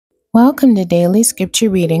Welcome to Daily Scripture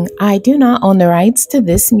Reading. I do not own the rights to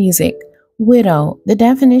this music. Widow. The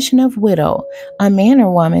definition of widow: a man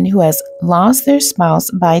or woman who has lost their spouse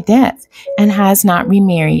by death and has not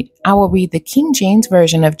remarried. I will read the King James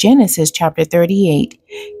Version of Genesis chapter 38.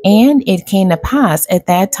 And it came to pass at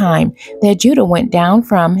that time that Judah went down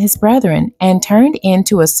from his brethren and turned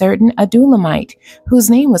into a certain Adullamite, whose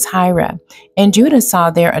name was Hira. And Judah saw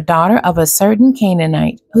there a daughter of a certain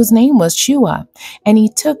Canaanite, whose name was Shua. And he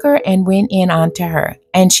took her and went in unto her,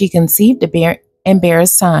 and she conceived and bare a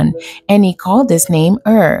son, and he called his name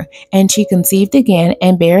And she conceived again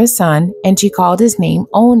and bare a son, and she called his name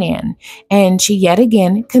Onan. And she yet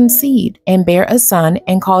again conceived and bare a son,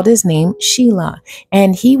 and called his name Shelah.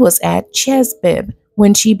 And he was at Chezib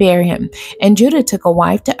when she bare him. And Judah took a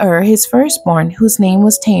wife to his firstborn, whose name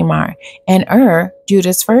was Tamar. And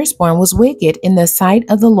Judah's firstborn, was wicked in the sight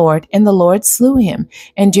of the Lord, and the Lord slew him.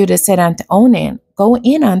 And Judah said unto Onan, Go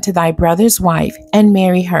in unto thy brother's wife, and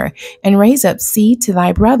marry her, and raise up seed to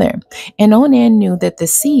thy brother. And Onan knew that the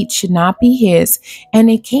seed should not be his. And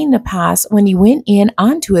it came to pass, when he went in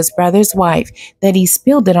unto his brother's wife, that he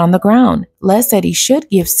spilled it on the ground, lest that he should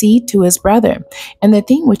give seed to his brother. And the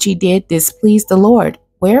thing which he did displeased the Lord.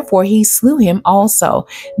 Wherefore he slew him also.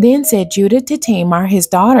 Then said Judah to Tamar his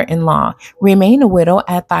daughter-in-law, Remain a widow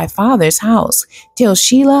at thy father's house, till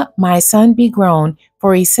Shelah my son be grown.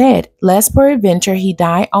 For he said, Lest peradventure he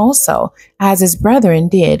die also, as his brethren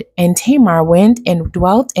did. And Tamar went and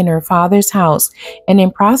dwelt in her father's house. And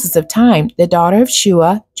in process of time, the daughter of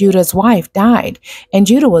Shua, Judah's wife, died. And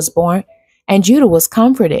Judah was born, and Judah was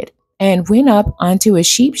comforted, and went up unto his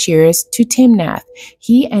sheep shearers to Timnath,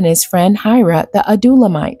 he and his friend Hira the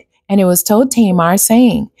Adullamite. And it was told Tamar,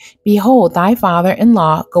 saying, Behold, thy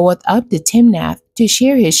father-in-law goeth up to Timnath to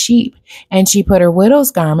shear his sheep. And she put her widow's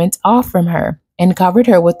garments off from her, and covered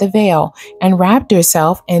her with the veil, and wrapped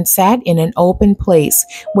herself, and sat in an open place,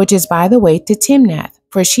 which is by the way to Timnath.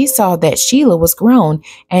 For she saw that Shelah was grown,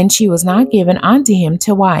 and she was not given unto him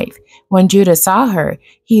to wife. When Judah saw her,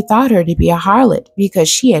 he thought her to be a harlot, because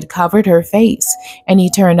she had covered her face. And he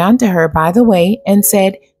turned unto her by the way, and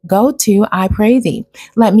said, Go to, I pray thee,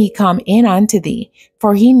 let me come in unto thee.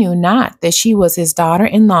 For he knew not that she was his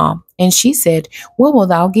daughter-in-law. And she said, What wilt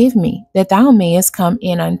thou give me, that thou mayest come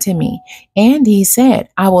in unto me? And he said,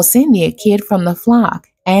 I will send thee a kid from the flock.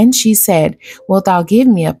 And she said, Wilt thou give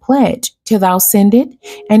me a pledge till thou send it?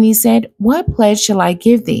 And he said, What pledge shall I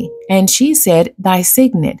give thee? And she said, Thy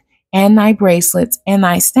signet, and thy bracelets, and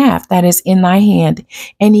thy staff that is in thy hand.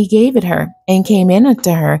 And he gave it her, and came in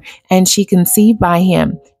unto her, and she conceived by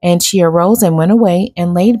him. And she arose and went away,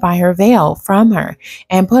 and laid by her veil from her,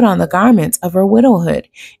 and put on the garments of her widowhood.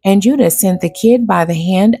 And Judah sent the kid by the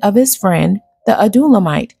hand of his friend, the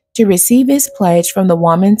Adullamite, to receive his pledge from the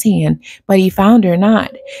woman's hand, but he found her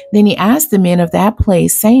not. Then he asked the men of that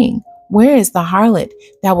place, saying, Where is the harlot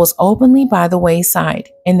that was openly by the wayside?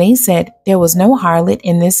 And they said, There was no harlot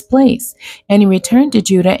in this place. And he returned to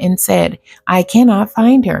Judah and said, I cannot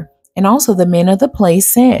find her. And also the men of the place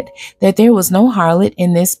said that there was no harlot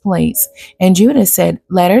in this place. And Judah said,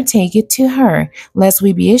 Let her take it to her, lest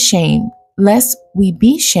we be shamed.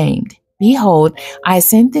 Behold, I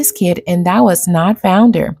sent this kid, and thou hast not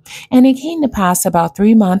found her. And it came to pass about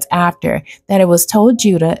 3 months after that it was told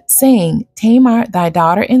Judah, saying, Tamar thy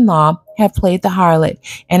daughter-in-law hath played the harlot,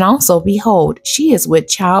 and also, behold, she is with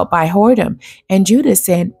child by whoredom. And Judah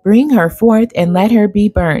said, Bring her forth, and let her be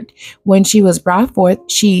burnt. When she was brought forth,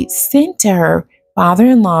 she sent to her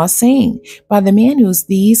father-in-law, saying, By the man whose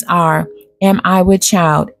these are, am I with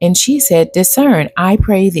child? And she said, Discern, I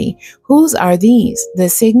pray thee, whose are these, the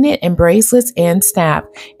signet and bracelets and staff?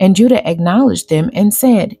 And Judah acknowledged them and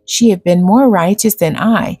said, She hath been more righteous than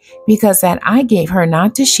I, because that I gave her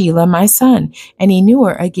not to Shelah my son. And he knew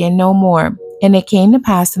her again no more. And it came to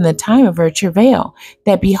pass in the time of her travail,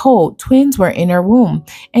 that behold, twins were in her womb.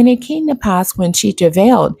 And it came to pass when she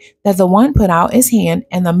travailed, that the one put out his hand,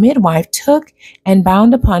 and the midwife took and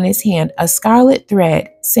bound upon his hand a scarlet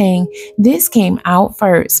thread, saying, This came out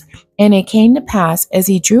first. And it came to pass, as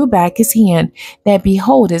he drew back his hand, that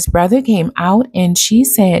behold, his brother came out, and she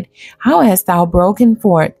said, How hast thou broken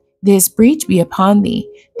forth? This breach be upon thee.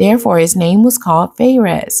 Therefore his name was called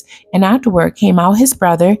Pharez. And afterward came out his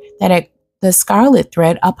brother that had the scarlet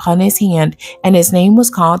thread upon his hand, and his name was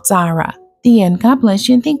called Zara. The end. God bless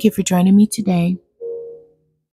you, and thank you for joining me today.